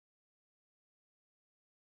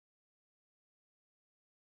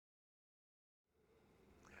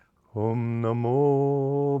Om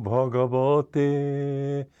Namo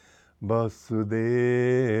Bhagavate Vasudevaya.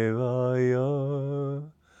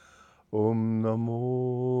 Om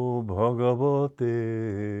Namo Bhagavate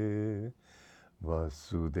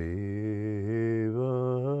Vasudevaya.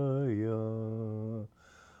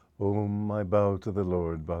 Om, I bow to the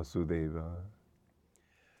Lord Vasudeva.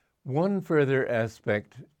 One further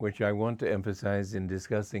aspect which I want to emphasize in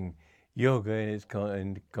discussing yoga in its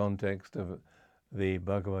in context of the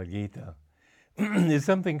Bhagavad Gita is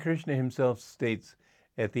something Krishna himself states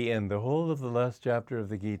at the end. The whole of the last chapter of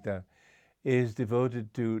the Gita is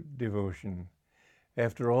devoted to devotion.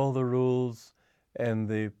 After all the rules and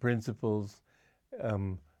the principles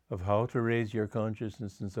of how to raise your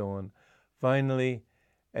consciousness and so on, finally,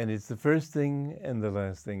 and it's the first thing and the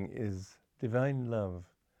last thing, is divine love.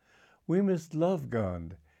 We must love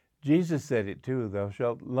God. Jesus said it too, thou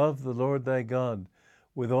shalt love the Lord thy God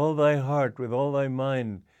with all thy heart, with all thy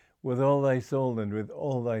mind, with all thy soul, and with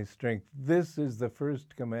all thy strength. This is the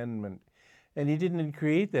first commandment. And he didn't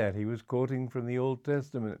create that. He was quoting from the Old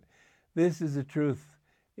Testament. This is a truth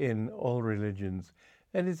in all religions,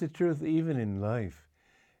 and it's a truth even in life.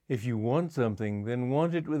 If you want something, then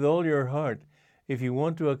want it with all your heart. If you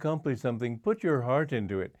want to accomplish something, put your heart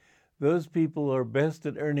into it. Those people are best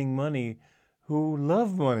at earning money who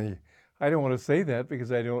love money. I don't want to say that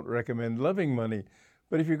because I don't recommend loving money.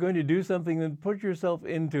 But if you're going to do something, then put yourself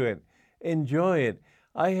into it. Enjoy it.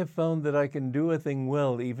 I have found that I can do a thing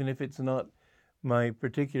well, even if it's not my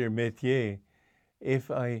particular métier,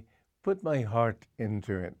 if I put my heart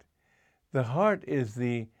into it. The heart is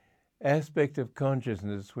the aspect of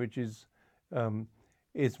consciousness, which is,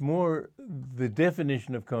 it's more the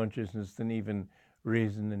definition of consciousness than even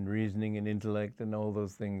reason and reasoning and intellect and all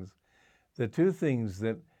those things. The two things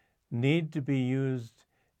that need to be used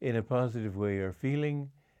in a positive way are feeling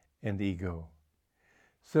and ego.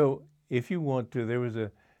 So if you want to,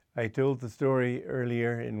 I told the story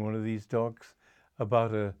earlier in one of these talks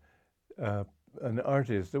about an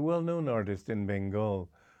artist, a well-known artist in Bengal,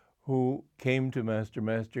 who came to Master.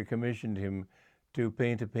 Master commissioned him to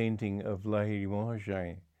paint a painting of Lahiri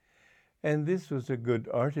Mahashaya. And this was a good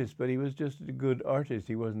artist, but he was just a good artist.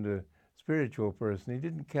 He wasn't a spiritual person. He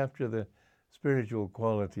didn't capture the spiritual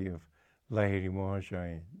quality of Lahiri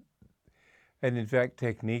Mahashaya. And in fact,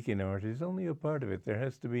 technique in art is only a part of it. There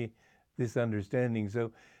has to be this understanding.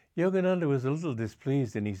 So Yogananda was a little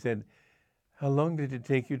displeased, and he said, how long did it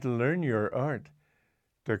take you to learn your art?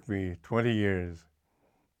 Took me 20 years.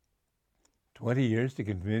 20 years to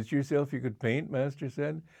convince yourself you could paint, Master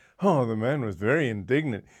said. Oh, the man was very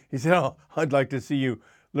indignant. He said, oh, I'd like to see you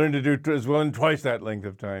learn to do as well in twice that length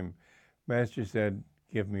of time. Master said,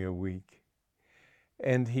 give me a week.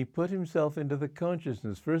 And he put himself into the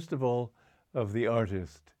consciousness, first of all, of the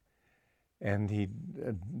artist. And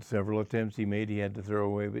several attempts he made, he had to throw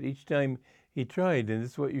away. But each time he tried, and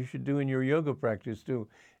this is what you should do in your yoga practice too.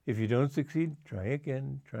 If you don't succeed, try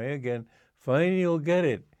again, try again. Finally, you'll get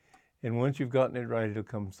it. And once you've gotten it right, it'll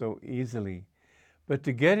come so easily. But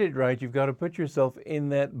to get it right, you've got to put yourself in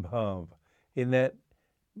that bhav, in that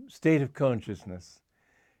state of consciousness.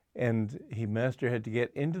 And Master had to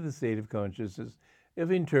get into the state of consciousness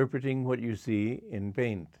of interpreting what you see in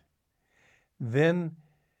paint. Then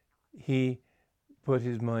he put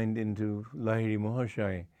his mind into Lahiri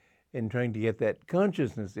Mahashaya and trying to get that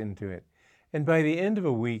consciousness into it. And by the end of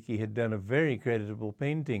a week, he had done a very creditable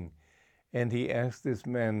painting. And he asked this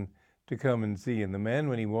man to come and see. And the man,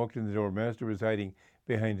 when he walked in the door, Master was hiding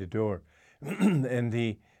behind a door. And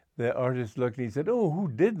the artist looked and he said, oh, who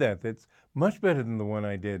did that? That's much better than the one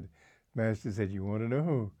I did. Master said, you want to know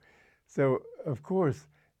who? So, of course,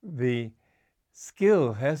 the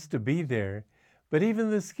skill has to be there. But even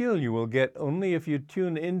the skill you will get only if you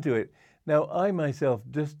tune into it. Now, I myself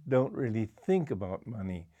just don't really think about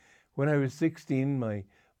money. When I was 16, my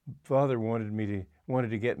father wanted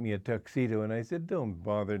to get me a tuxedo, and I said, don't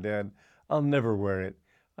bother, Dad. I'll never wear it.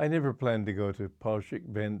 I never planned to go to posh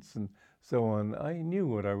events and so on. I knew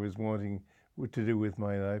what I was wanting to do with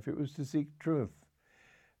my life. It was to seek truth.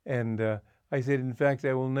 And I said, in fact,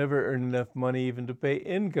 I will never earn enough money even to pay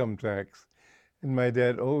income tax. And my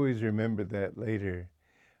dad always remembered that later.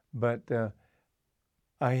 But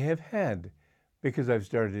I have had, because I've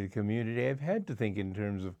started a community, I've had to think in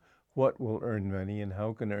terms of what will earn money and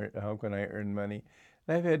how can I earn money.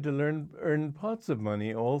 And I've had to earn pots of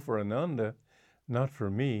money, all for Ananda, not for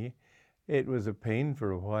me. It was a pain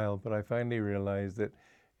for a while, but I finally realized that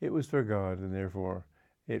it was for God, and therefore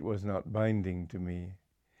it was not binding to me.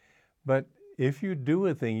 But if you do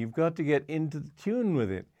a thing, you've got to get into tune with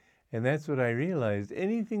it. And that's what I realized.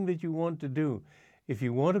 Anything that you want to do, if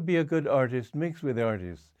you want to be a good artist, mix with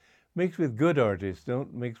artists. Mix with good artists.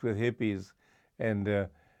 Don't mix with hippies and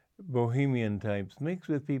bohemian types. Mix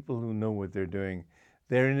with people who know what they're doing.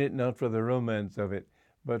 They're in it not for the romance of it,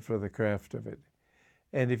 but for the craft of it.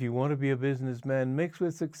 And if you want to be a businessman, mix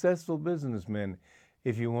with successful businessmen.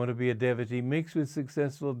 If you want to be a devotee, mix with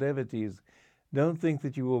successful devotees. Don't think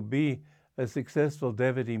that you will be a successful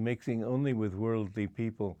devotee mixing only with worldly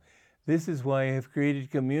people. This is why I have created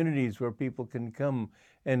communities where people can come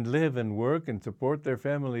and live and work and support their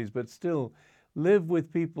families, but still live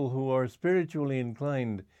with people who are spiritually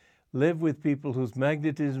inclined, live with people whose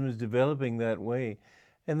magnetism is developing that way.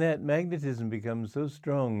 And that magnetism becomes so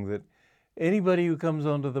strong that anybody who comes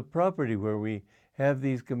onto the property where we have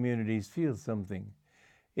these communities feels something.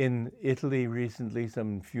 In Italy recently,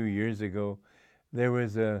 some few years ago, there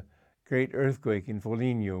was a great earthquake in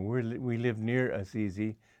Foligno. We live near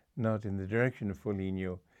Assisi, not in the direction of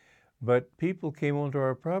Foligno. But people came onto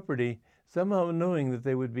our property somehow knowing that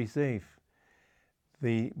they would be safe.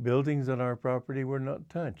 The buildings on our property were not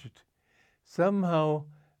touched. Somehow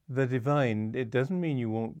the divine, it doesn't mean you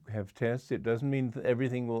won't have tests. It doesn't mean that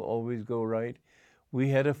everything will always go right. We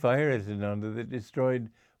had a fire at Ananda that destroyed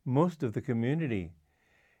most of the community.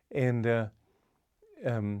 And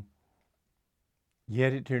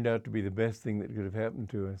yet it turned out to be the best thing that could have happened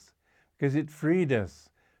to us, because it freed us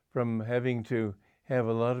from having to have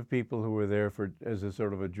a lot of people who were there as a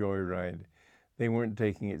sort of a joyride. They weren't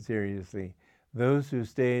taking it seriously. Those who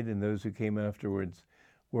stayed and those who came afterwards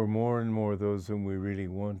were more and more those whom we really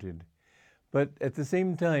wanted. But at the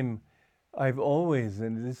same time, I've always,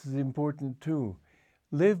 and this is important too,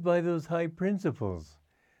 live by those high principles.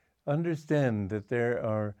 Understand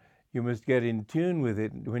that you must get in tune with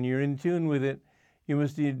it. When you're in tune with it, you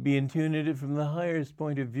must be in tune with it from the highest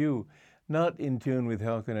point of view, not in tune with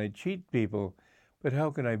how can I cheat people, but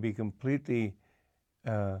how can I be completely,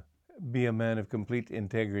 be a man of complete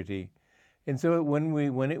integrity. And so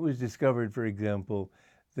when it was discovered, for example,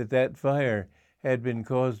 that fire had been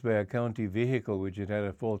caused by a county vehicle which had had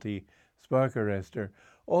a faulty spark arrestor,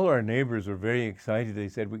 all our neighbors were very excited. They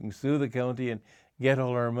said, we can sue the county and get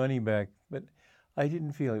all our money back. But I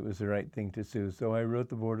didn't feel it was the right thing to sue. So I wrote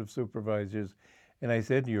the Board of Supervisors and I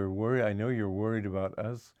said, I know you're worried about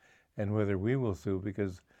us and whether we will sue,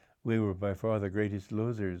 because we were by far the greatest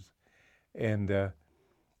losers. And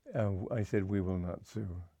I said, we will not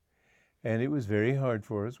sue. And it was very hard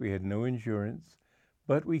for us. We had no insurance,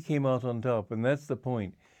 but we came out on top. And that's the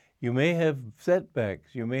point. You may have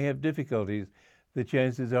setbacks. You may have difficulties. The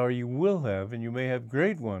chances are you will have, and you may have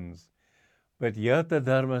great ones. But yata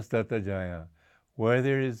dharma stata jaya, where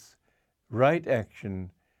there is right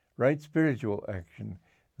action, right spiritual action,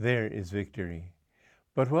 there is victory.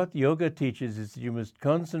 But what yoga teaches is that you must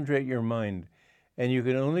concentrate your mind, and you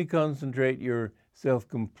can only concentrate yourself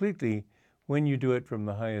completely when you do it from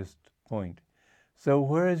the highest point. So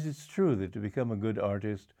whereas it's true that to become a good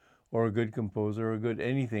artist or a good composer or a good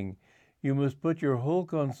anything, you must put your whole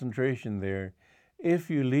concentration there. If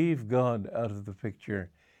you leave God out of the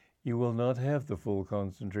picture, you will not have the full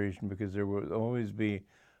concentration, because there will always be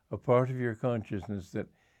a part of your consciousness that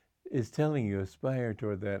is telling you aspire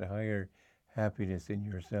toward that higher happiness in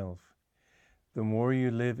yourself. The more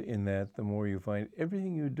you live in that, the more you find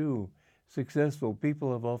everything you do successful.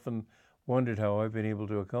 People have often wondered how I've been able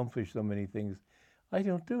to accomplish so many things. I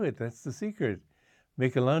don't do it. That's the secret.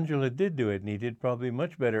 Michelangelo did do it, and he did probably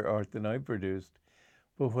much better art than I produced.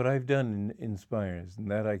 But what I've done inspires,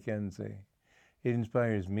 and that I can say. It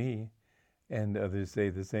inspires me, and others say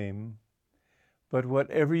the same. But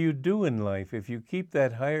whatever you do in life, if you keep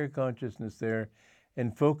that higher consciousness there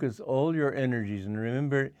and focus all your energies, and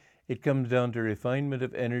remember, it comes down to refinement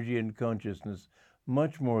of energy and consciousness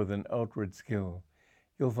much more than outward skill,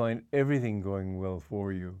 you'll find everything going well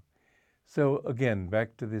for you. So again,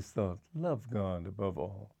 back to this thought, love God above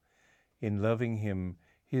all. In loving Him,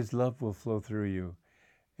 His love will flow through you.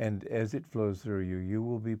 And as it flows through you, you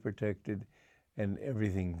will be protected and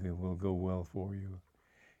everything will go well for you.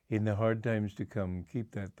 In the hard times to come,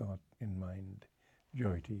 keep that thought in mind.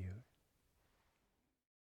 Joy to you.